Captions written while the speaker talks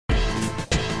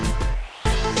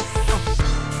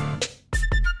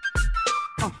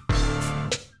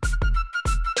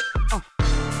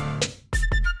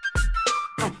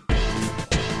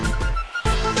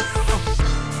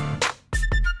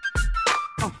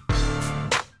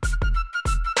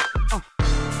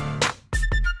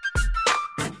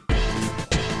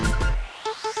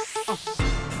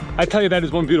I tell you, that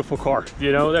is one beautiful car.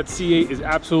 You know, that C8 is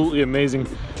absolutely amazing.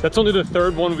 That's only the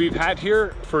third one we've had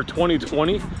here for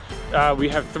 2020. We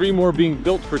have 3 more being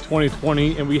built for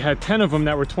 2020, and we had 10 of them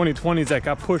that were 2020s that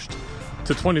got pushed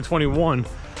to 2021.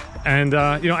 And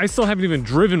you know, I still haven't even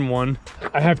driven one.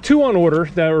 I have 2 on order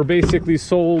that were basically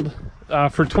sold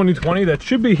for 2020 that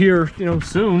should be here, you know,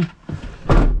 soon.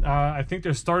 I think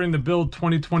they're starting to build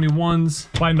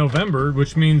 2021s by November,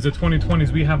 which means the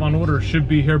 2020s we have on order should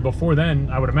be here before then,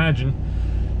 I would imagine.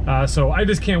 So I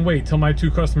just can't wait till my 2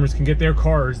 customers can get their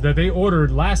cars that they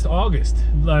ordered last August,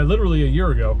 literally a year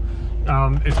ago.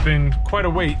 It's been quite a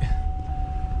wait,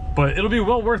 but it'll be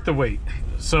well worth the wait.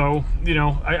 So, you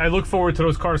know, I look forward to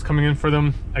those cars coming in for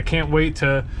them. I can't wait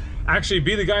to actually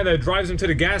be the guy that drives them to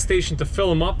the gas station to fill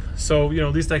them up. So, you know,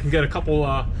 at least I can get a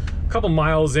couple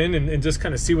miles in and just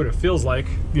kind of see what it feels like,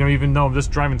 you know, even though I'm just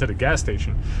driving to the gas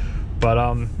station.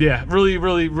 But yeah,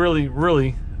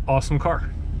 really awesome car.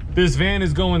 This van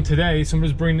is going today, so I'm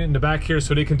just bringing it in the back here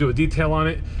so they can do a detail on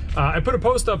it. I put a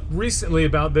post up recently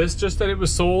about this, just that it was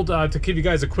sold, to give you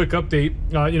guys a quick update.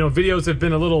 You know, videos have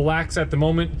been a little lax at the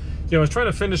moment. You know, I was trying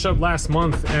to finish up last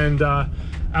month, and I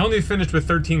only finished with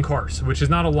 13 cars, which is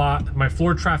not a lot. My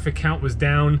floor traffic count was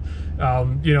down.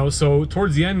 You know, so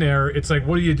towards the end there, it's like,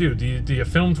 what do? Do you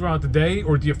film throughout the day,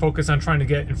 or do you focus on trying to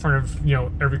get in front of, you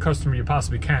know, every customer you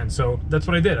possibly can? So that's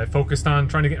what I did. I focused on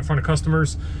trying to get in front of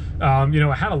customers. You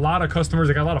know, I had a lot of customers.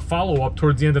 I got a lot of follow-up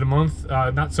towards the end of the month.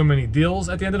 Not so many deals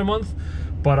at the end of the month.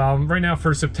 But right now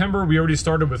for September, we already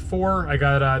started with 4. I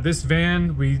got this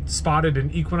van. We spotted an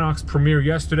Equinox Premier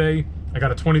yesterday. I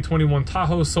got a 2021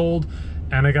 Tahoe sold,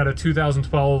 and I got a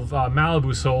 2012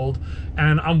 Malibu sold,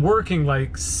 and I'm working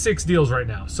like 6 deals right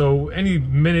now. So any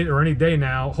minute or any day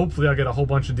now, hopefully I'll get a whole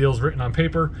bunch of deals written on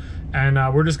paper, and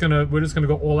we're just gonna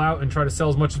go all out and try to sell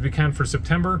as much as we can for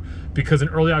September, because in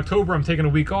early October I'm taking a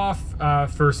week off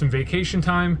for some vacation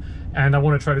time, and I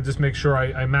want to try to just make sure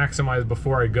I maximize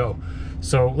before I go.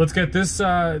 So let's get this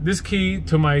this key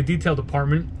to my detail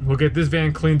department. We'll get this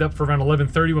van cleaned up for around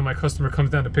 11:30 when my customer comes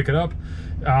down to pick it up,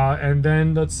 and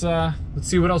then let's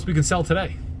see what else we can sell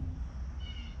today.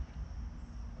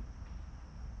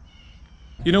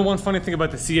 You know, one funny thing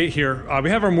about the C8 here, we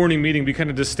have our morning meeting. We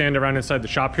kind of just stand around inside the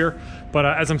shop here, but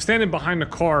as I'm standing behind the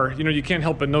car, you know, you can't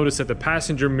help but notice that the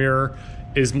passenger mirror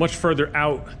is much further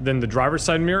out than the driver's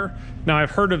side mirror. Now,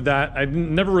 I've heard of that. I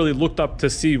never really looked up to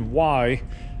see why.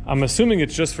 I'm assuming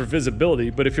it's just for visibility,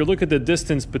 but if you look at the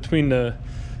distance between the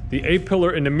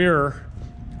A-pillar and the mirror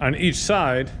on each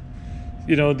side,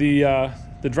 you know, the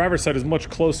driver's side is much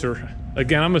closer.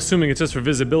 Again, I'm assuming it's just for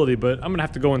visibility, but I'm gonna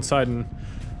have to go inside and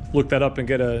look that up and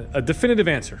get a definitive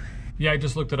answer. Yeah, I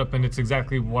just looked it up, and it's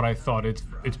exactly what I thought. It's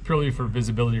purely for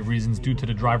visibility reasons due to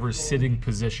the driver's sitting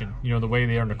position. You know, the way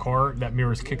they are in the car, that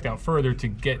mirror is kicked out further to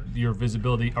get your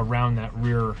visibility around that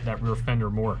rear fender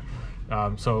more.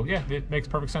 So yeah, it makes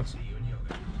perfect sense.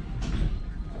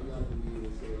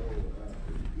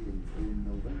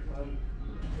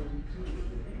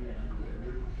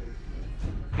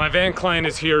 My van client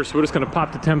is here, so we're just gonna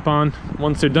pop the temp on.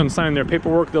 Once they're done signing their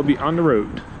paperwork, they'll be on the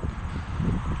road.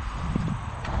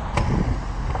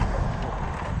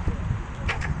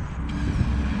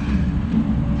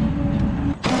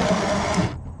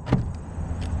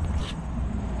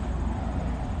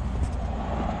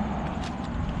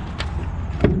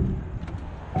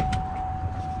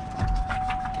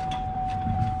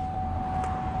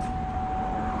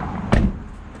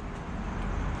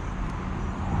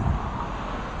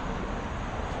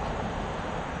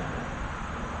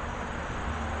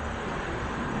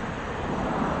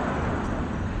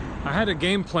 I had a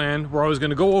game plan where I was going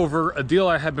to go over a deal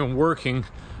I had been working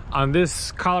on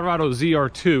this Colorado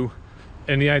ZR2,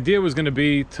 and the idea was going to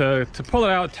be to pull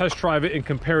it out, test drive it, and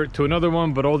compare it to another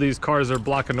one, but all these cars are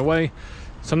blocking the way,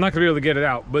 so I'm not going to be able to get it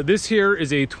out. But this here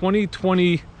is a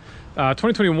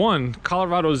 2021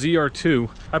 Colorado ZR2.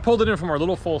 I pulled it in from our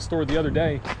Little Falls store the other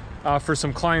day for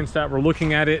some clients that were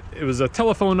looking at it. It was a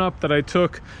telephone up that I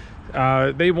took.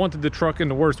 They wanted the truck in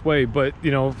the worst way, but you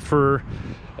know, for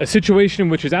a situation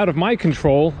which is out of my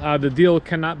control, the deal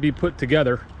cannot be put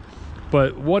together.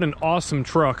 But what an awesome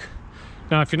truck.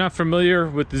 Now, if you're not familiar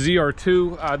with the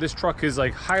ZR2, this truck is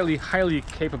like highly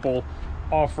capable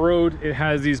off-road. It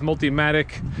has these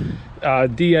Multimatic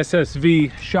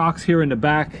DSSV shocks here in the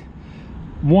back.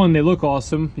 One, they look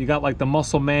awesome. You got like the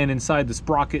muscle man inside the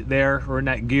sprocket there, or in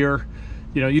that gear.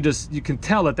 You know, you can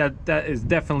tell that is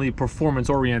definitely performance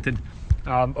oriented.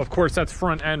 Of course, that's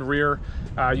front and rear.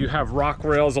 You have rock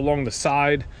rails along the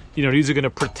side. You know, these are going to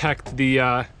protect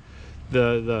the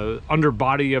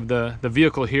underbody of the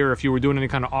vehicle here if you were doing any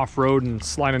kind of off-road and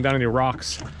sliding down any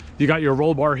rocks. You got your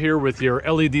roll bar here with your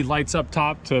LED lights up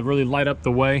top to really light up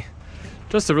the way.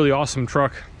 Just a really awesome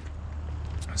truck.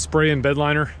 Spray and bed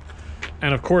liner.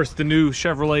 And of course the new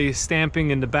Chevrolet stamping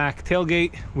in the back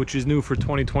tailgate, which is new for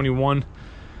 2021.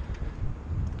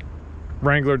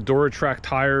 Wrangler Duratrack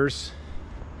tires.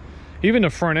 Even the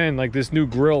front end, like this new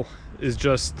grille, is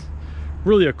just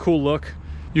really a cool look.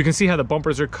 You can see how the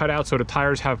bumpers are cut out so the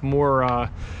tires have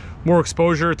more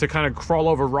exposure to kind of crawl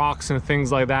over rocks and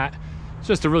things like that. It's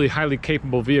just a really highly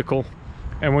capable vehicle.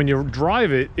 And when you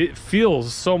drive it, it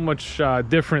feels so much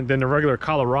different than the regular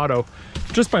Colorado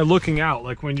just by looking out.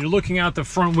 Like when you're looking out the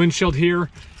front windshield here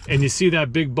and you see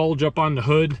that big bulge up on the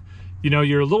hood, you know,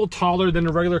 you're a little taller than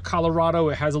the regular Colorado.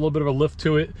 It has a little bit of a lift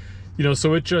to it, you know,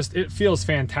 so it feels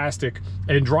fantastic.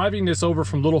 And driving this over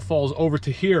from Little Falls over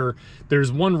to here,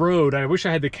 there's one road, I wish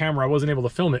I had the camera, I wasn't able to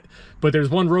film it, but there's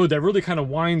one road that really kind of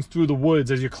winds through the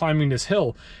woods as you're climbing this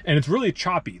hill, and it's really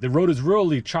choppy. The road is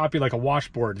really choppy, like a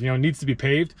washboard, you know, it needs to be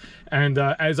paved. And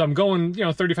as I'm going, you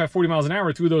know, 35, 40 miles an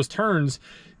hour through those turns,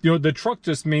 you know, the truck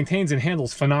just maintains and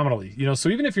handles phenomenally, you know. So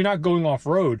even if you're not going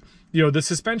off-road, you know, the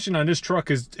suspension on this truck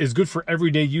is good for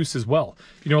everyday use as well.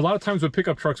 You know, a lot of times with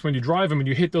pickup trucks, when you drive them and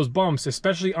you hit those bumps,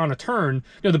 especially on a turn, you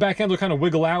know, the back end will kind of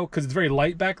wiggle out because it's very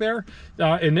light back there.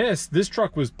 In this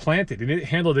truck was planted and it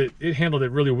handled it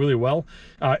really, really well.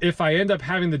 If I end up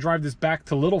having to drive this back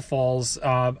to Little Falls,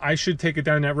 I should take it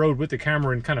down that road with the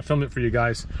camera and kind of film it for you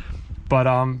guys. But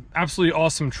absolutely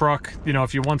awesome truck. You know,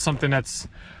 if you want something that's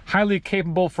highly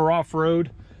capable for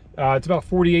off-road, it's about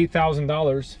 $48,000,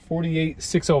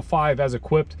 $48,605 as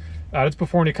equipped. That's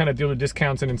before any kind of dealer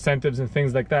discounts and incentives and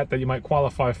things like that you might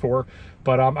qualify for.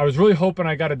 But I was really hoping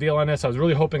I got a deal on this. I was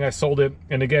really hoping I sold it.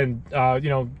 And again, you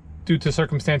know, due to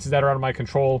circumstances that are out of my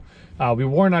control, we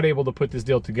were not able to put this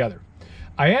deal together.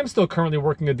 I am still currently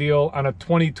working a deal on a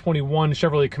 2021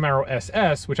 Chevrolet Camaro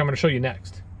RS, which I'm going to show you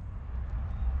next.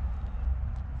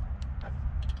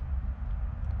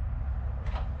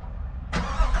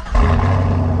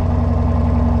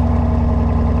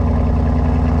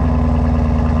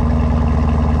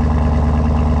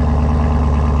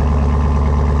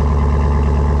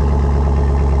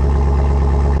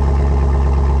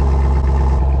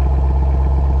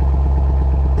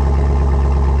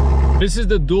 This is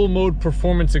the dual mode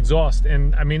performance exhaust,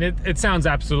 and I mean it sounds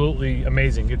absolutely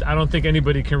amazing. I don't think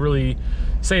anybody can really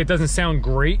say it doesn't sound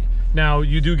great. Now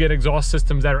you do get exhaust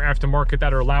systems that are aftermarket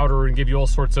that are louder and give you all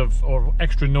sorts of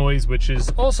extra noise, which is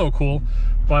also cool.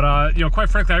 But you know, quite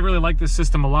frankly, I really like this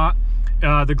system a lot.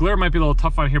 The glare might be a little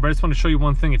tough on here, but I just want to show you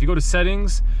one thing. If you go to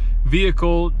settings,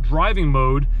 vehicle, driving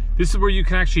mode, this is where you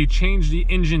can actually change the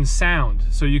engine sound.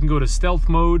 So you can go to stealth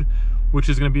mode, which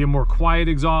is going to be a more quiet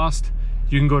exhaust.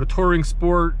 You can go to touring,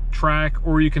 sport, track,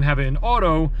 or you can have it in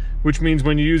auto, which means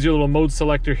when you use your little mode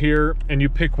selector here and you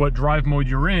pick what drive mode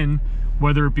you're in,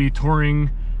 whether it be touring,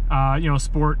 you know,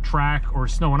 sport, track, or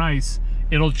snow and ice,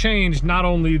 it'll change not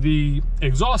only the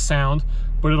exhaust sound,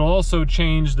 but it'll also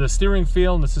change the steering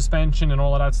feel and the suspension and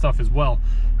all of that stuff as well.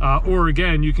 Or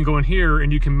again, you can go in here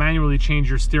and you can manually change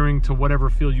your steering to whatever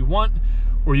feel you want,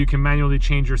 or you can manually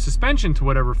change your suspension to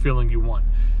whatever feeling you want.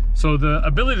 So the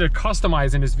ability to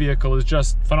customize in this vehicle is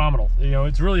just phenomenal. You know,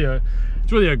 it's really a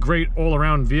great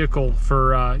all-around vehicle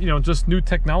for you know, just new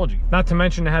technology. Not to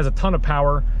mention it has a ton of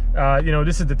power. You know,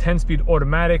 this is the 10-speed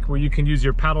automatic where you can use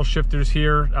your paddle shifters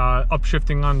here,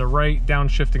 upshifting on the right,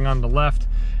 downshifting on the left,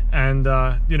 and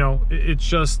you know, it's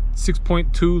just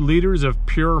 6.2 liters of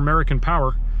pure American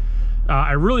power.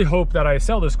 I really hope that I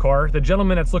sell this car. The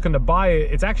gentleman that's looking to buy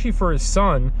it, it's actually for his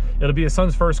son. It'll be his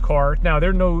son's first car. Now,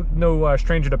 they're no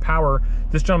stranger to power.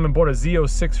 This gentleman bought a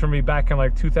Z06 for me back in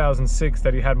like 2006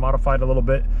 that he had modified a little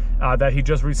bit, that he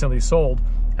just recently sold.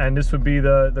 And this would be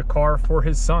the car for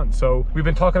his son. So we've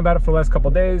been talking about it for the last couple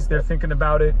of days. They're thinking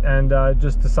about it and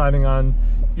just deciding on,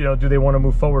 you know, do they want to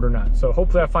move forward or not. So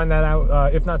hopefully I find that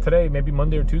out, if not today, maybe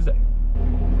Monday or Tuesday.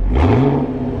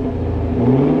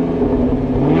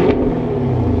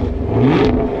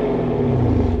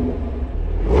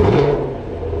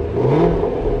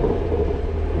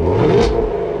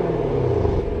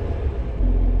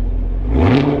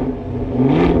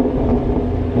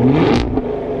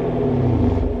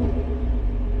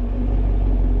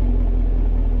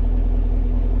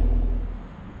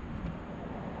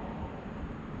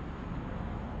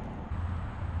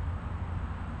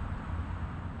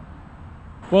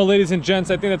 Well, ladies and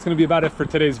gents, I think that's going to be about it for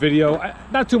today's video.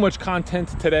 Not too much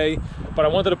content today, but I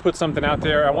wanted to put something out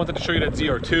there. I wanted to show you that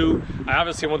ZR2. I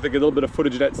obviously wanted to get a little bit of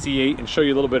footage of that C8 and show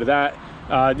you a little bit of that.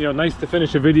 You know, nice to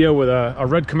finish a video with a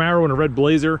red Camaro and a red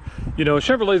Blazer. You know,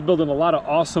 Chevrolet's building a lot of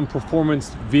awesome performance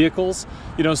vehicles.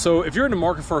 You know, so if you're in the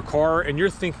market for a car and you're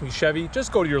thinking Chevy,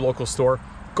 just go to your local store.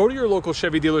 Go to your local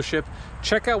Chevy dealership,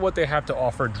 check out what they have to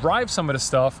offer, drive some of the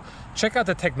stuff, check out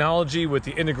the technology with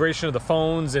the integration of the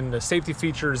phones and the safety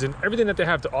features and everything that they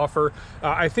have to offer.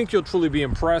 I think you'll truly be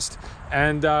impressed.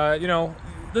 And, you know,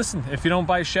 listen, if you don't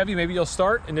buy Chevy, maybe you'll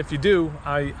start. And if you do,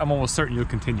 I'm almost certain you'll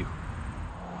continue.